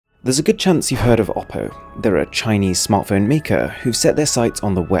There's a good chance you've heard of OPPO. They're a Chinese smartphone maker who've set their sights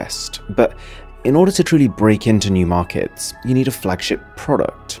on the West, but in order to truly break into new markets, you need a flagship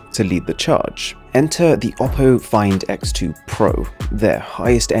product to lead the charge. Enter the OPPO Find X2 Pro, their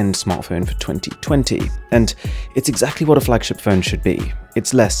highest-end smartphone for 2020, and it's exactly what a flagship phone should be.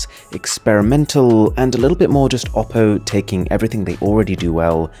 It's less experimental and a little bit more just OPPO taking everything they already do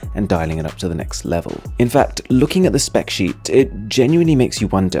well and dialing it up to the next level. In fact, looking at the spec sheet, it genuinely makes you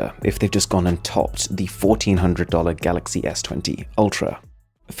wonder if they've just gone and topped the $1,400 Galaxy S20 Ultra.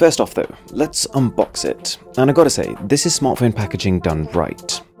 First off though, let's unbox it, and I gotta say, this is smartphone packaging done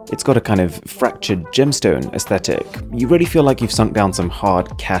right. It's got a kind of fractured gemstone aesthetic. You really feel like you've sunk down some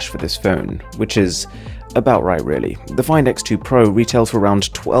hard cash for this phone, which is about right really. The Find X2 Pro retails for around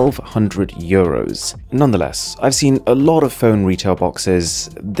 1,200 euros. Nonetheless, I've seen a lot of phone retail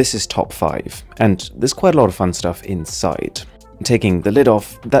boxes. This is top 5, and there's quite a lot of fun stuff inside. Taking the lid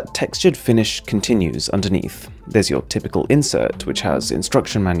off, that textured finish continues underneath. There's your typical insert, which has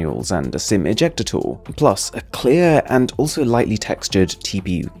instruction manuals and a SIM ejector tool, plus a clear and also lightly textured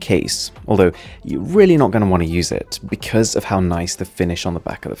TPU case, although you're really not going to want to use it because of how nice the finish on the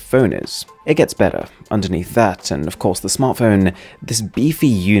back of the phone is. It gets better underneath that, and of course the smartphone, this beefy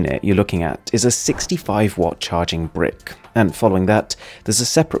unit you're looking at is a 65-watt charging brick. And following that, there's a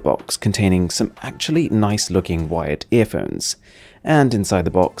separate box containing some actually nice-looking wired earphones, and inside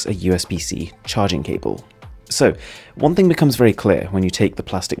the box a USB-C charging cable. So, one thing becomes very clear when you take the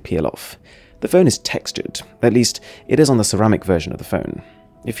plastic peel off. The phone is textured, at least it is on the ceramic version of the phone.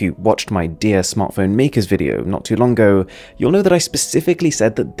 If you watched my Dear Smartphone Makers video not too long ago, you'll know that I specifically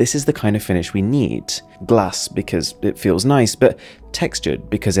said that this is the kind of finish we need. Glass because it feels nice, but textured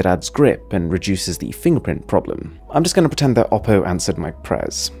because it adds grip and reduces the fingerprint problem. I'm just going to pretend that OPPO answered my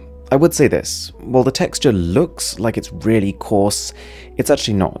prayers. I would say this, while the texture looks like it's really coarse, it's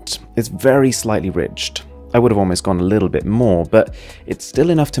actually not. It's very slightly ridged. I would have almost gone a little bit more, but it's still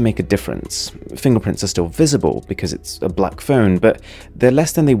enough to make a difference. Fingerprints are still visible because it's a black phone, but they're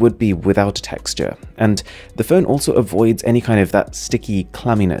less than they would be without a texture, and the phone also avoids any kind of that sticky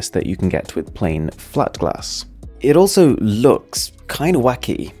clamminess that you can get with plain flat glass. It also looks kind of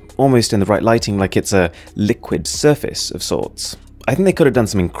wacky, almost in the right lighting like it's a liquid surface of sorts. I think they could have done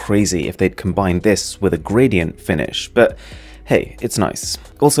something crazy if they'd combined this with a gradient finish, but hey, it's nice.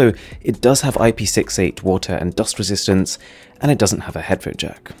 Also, it does have IP68 water and dust resistance, and it doesn't have a headphone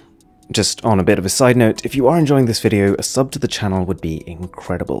jack. Just on a bit of a side note, if you are enjoying this video, a sub to the channel would be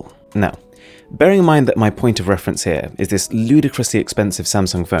incredible. Now, bearing in mind that my point of reference here is this ludicrously expensive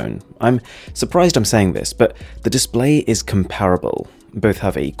Samsung phone, I'm surprised I'm saying this, but the display is comparable. Both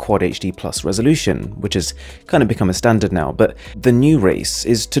have a Quad HD Plus resolution, which has kind of become a standard now, but the new race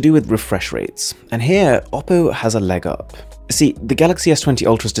is to do with refresh rates, and here OPPO has a leg up. See, the Galaxy S20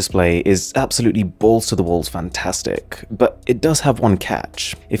 Ultra's display is absolutely balls to the walls fantastic, but it does have one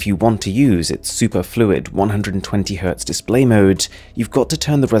catch. If you want to use its super fluid 120Hz display mode, you've got to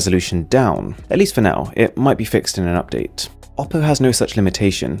turn the resolution down. At least for now, it might be fixed in an update. OPPO has no such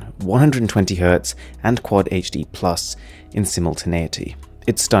limitation, 120Hz and Quad HD Plus in simultaneity.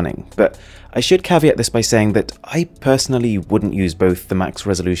 It's stunning, but I should caveat this by saying that I personally wouldn't use both the max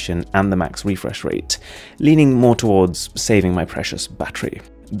resolution and the max refresh rate, leaning more towards saving my precious battery.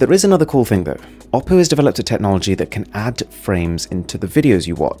 There is another cool thing though. OPPO has developed a technology that can add frames into the videos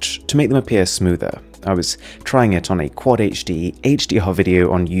you watch to make them appear smoother. I was trying it on a Quad HD HDR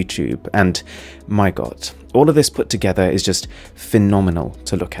video on YouTube, and my god, all of this put together is just phenomenal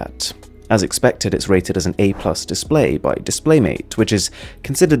to look at. As expected, it's rated as an A+ display by DisplayMate, which is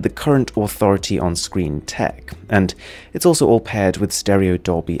considered the current authority on screen tech, and it's also all paired with stereo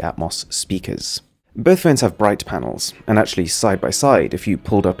Dolby Atmos speakers. Both phones have bright panels, and actually side by side, if you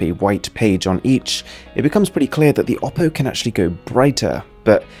pulled up a white page on each, it becomes pretty clear that the OPPO can actually go brighter,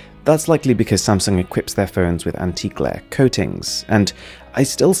 but that's likely because Samsung equips their phones with anti-glare coatings, and I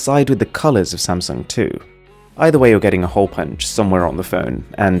still side with the colors of Samsung too. Either way, you're getting a hole punch somewhere on the phone,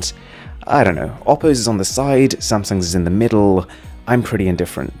 and I don't know, OPPO's is on the side, Samsung's is in the middle. I'm pretty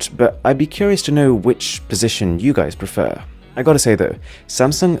indifferent, but I'd be curious to know which position you guys prefer. I gotta say though,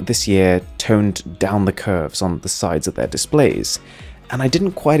 Samsung this year toned down the curves on the sides of their displays, and I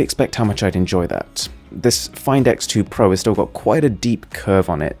didn't quite expect how much I'd enjoy that. This Find X2 Pro has still got quite a deep curve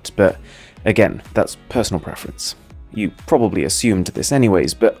on it, but again, that's personal preference. You probably assumed this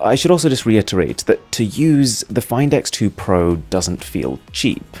anyways, but I should also just reiterate that to use, the Find X2 Pro doesn't feel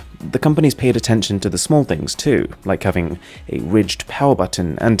cheap. The company's paid attention to the small things too, like having a ridged power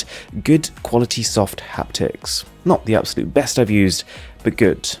button and good quality soft haptics. Not the absolute best I've used, but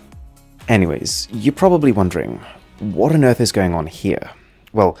good. Anyways, you're probably wondering, what on earth is going on here?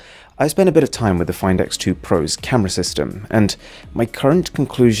 Well, I spent a bit of time with the Find X2 Pro's camera system, and my current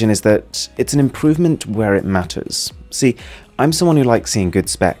conclusion is that it's an improvement where it matters. See, I'm someone who likes seeing good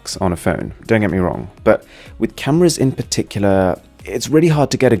specs on a phone, don't get me wrong, but with cameras in particular, it's really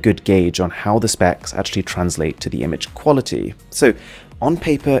hard to get a good gauge on how the specs actually translate to the image quality. So, on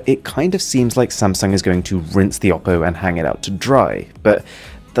paper, it kind of seems like Samsung is going to rinse the OPPO and hang it out to dry, but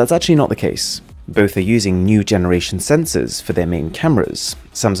that's actually not the case. Both are using new generation sensors for their main cameras.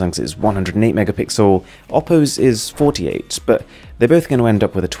 Samsung's is 108 megapixel, OPPO's is 48, but they're both going to end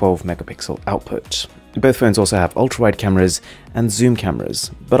up with a 12 megapixel output. Both phones also have ultra-wide cameras and zoom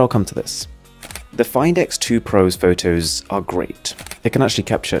cameras, but I'll come to this. The Find X2 Pro's photos are great. It can actually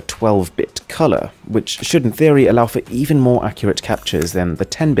capture 12-bit color, which should in theory allow for even more accurate captures than the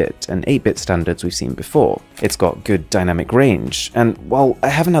 10-bit and 8-bit standards we've seen before. It's got good dynamic range, and while I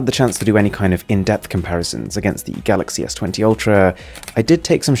haven't had the chance to do any kind of in-depth comparisons against the Galaxy S20 Ultra, I did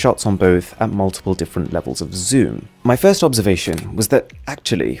take some shots on both at multiple different levels of zoom. My first observation was that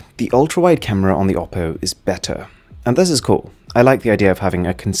actually, the ultra-wide camera on the OPPO is better. And this is cool. I like the idea of having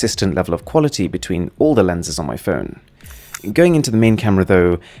a consistent level of quality between all the lenses on my phone. Going into the main camera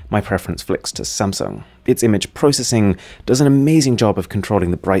though, my preference flicks to Samsung. Its image processing does an amazing job of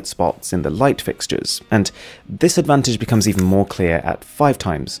controlling the bright spots in the light fixtures, and this advantage becomes even more clear at 5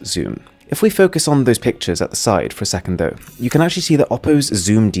 times zoom. If we focus on those pictures at the side for a second though, you can actually see that OPPO's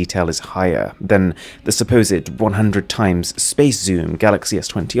zoom detail is higher than the supposed 100 times space zoom Galaxy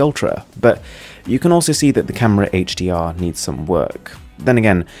S20 Ultra, but you can also see that the camera HDR needs some work. Then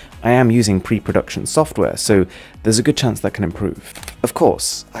again, I am using pre-production software, so there's a good chance that can improve. Of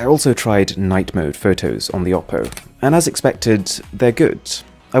course, I also tried night mode photos on the OPPO, and as expected, they're good.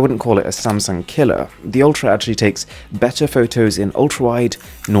 I wouldn't call it a Samsung killer. The Ultra actually takes better photos in ultra-wide,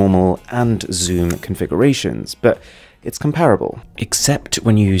 normal, and zoom configurations, but it's comparable. Except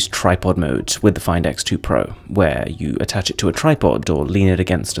when you use tripod mode with the Find X2 Pro, where you attach it to a tripod or lean it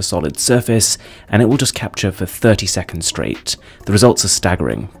against a solid surface, and it will just capture for 30 seconds straight. The results are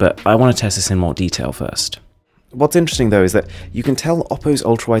staggering, but I want to test this in more detail first. What's interesting though is that you can tell OPPO's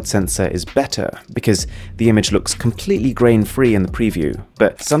ultra-wide sensor is better because the image looks completely grain-free in the preview,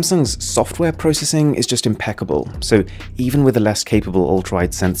 but Samsung's software processing is just impeccable, so even with a less capable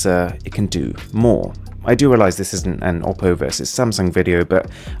ultra-wide sensor, it can do more. I do realize this isn't an OPPO versus Samsung video, but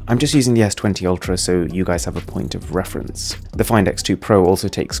I'm just using the S20 Ultra so you guys have a point of reference. The Find X2 Pro also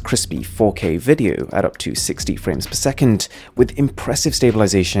takes crispy 4K video at up to 60 frames per second, with impressive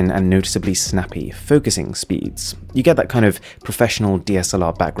stabilization and noticeably snappy focusing speeds. You get that kind of professional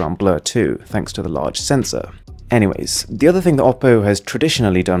DSLR background blur too, thanks to the large sensor. Anyways, the other thing that OPPO has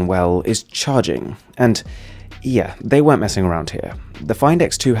traditionally done well is charging, and yeah, they weren't messing around here. The Find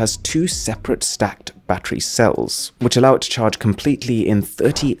X2 has 2 separate stacked battery cells, which allow it to charge completely in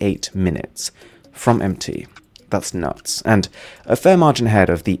 38 minutes from empty. That's nuts, and a fair margin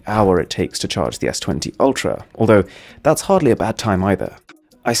ahead of the hour it takes to charge the S20 Ultra, although that's hardly a bad time either.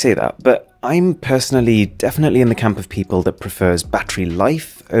 I say that, but I'm personally definitely in the camp of people that prefers battery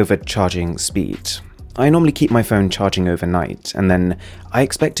life over charging speed. I normally keep my phone charging overnight, and then I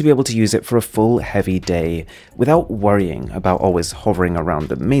expect to be able to use it for a full heavy day without worrying about always hovering around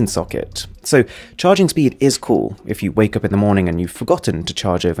the main socket. So charging speed is cool if you wake up in the morning and you've forgotten to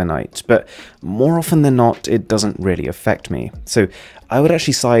charge overnight, but more often than not it doesn't really affect me. So I would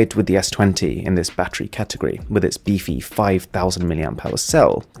actually side with the S20 in this battery category with its beefy 5000 mAh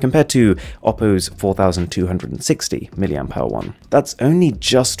cell compared to OPPO's 4260 mAh one. That's only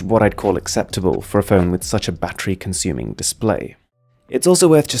just what I'd call acceptable for a phone with such a battery consuming display. It's also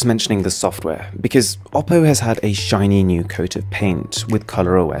worth just mentioning the software, because OPPO has had a shiny new coat of paint with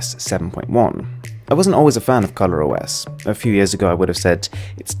ColorOS 7.1. I wasn't always a fan of ColorOS. A few years ago I would have said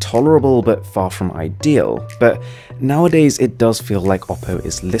it's tolerable but far from ideal, but nowadays it does feel like OPPO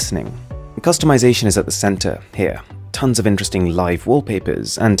is listening. Customization is at the center here. Tons of interesting live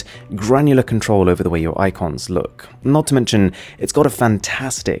wallpapers, and granular control over the way your icons look. Not to mention, it's got a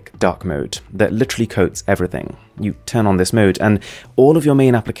fantastic dark mode that literally coats everything. You turn on this mode, and all of your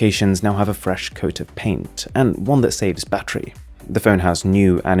main applications now have a fresh coat of paint, and one that saves battery. The phone has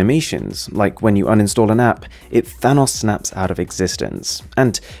new animations, like when you uninstall an app, it Thanos snaps out of existence,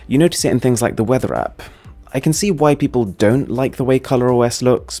 and you notice it in things like the weather app. I can see why people don't like the way ColorOS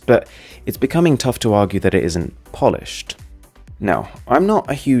looks, but it's becoming tough to argue that it isn't polished. Now, I'm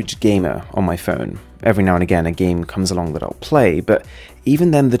not a huge gamer on my phone. Every now and again a game comes along that I'll play, but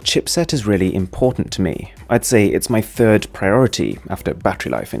even then the chipset is really important to me. I'd say it's my third priority after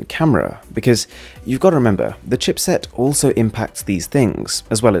battery life and camera, because you've got to remember, the chipset also impacts these things,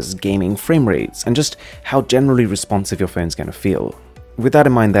 as well as gaming frame rates and just how generally responsive your phone's going to feel. With that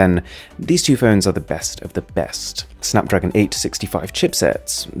in mind then, these two phones are the best of the best. Snapdragon 865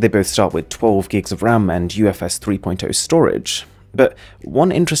 chipsets, they both start with 12 gigs of RAM and UFS 3.0 storage. But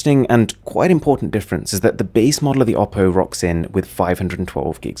one interesting and quite important difference is that the base model of the OPPO rocks in with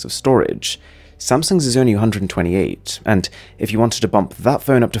 512 gigs of storage. Samsung's is only 128, and if you wanted to bump that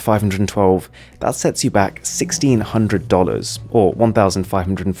phone up to 512, that sets you back $1,600, or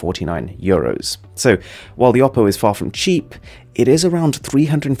 1,549 euros. So while the OPPO is far from cheap, it is around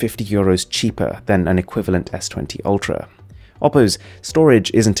 350 euros cheaper than an equivalent S20 Ultra. OPPO's storage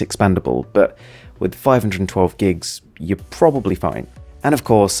isn't expandable, but with 512 gigs, you're probably fine. And of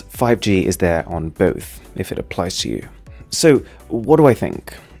course, 5G is there on both, if it applies to you. So what do I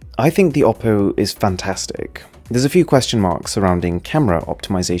think? I think the OPPO is fantastic. There's a few question marks surrounding camera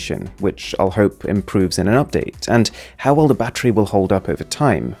optimization, which I'll hope improves in an update, and how well the battery will hold up over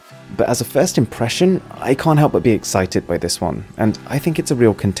time. But as a first impression, I can't help but be excited by this one, and I think it's a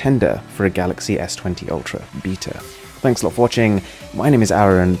real contender for a Galaxy S20 Ultra beta. Thanks a lot for watching. My name is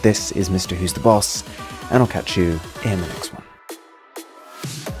Aaron, this is Mr. Who's the Boss, and I'll catch you in the next one.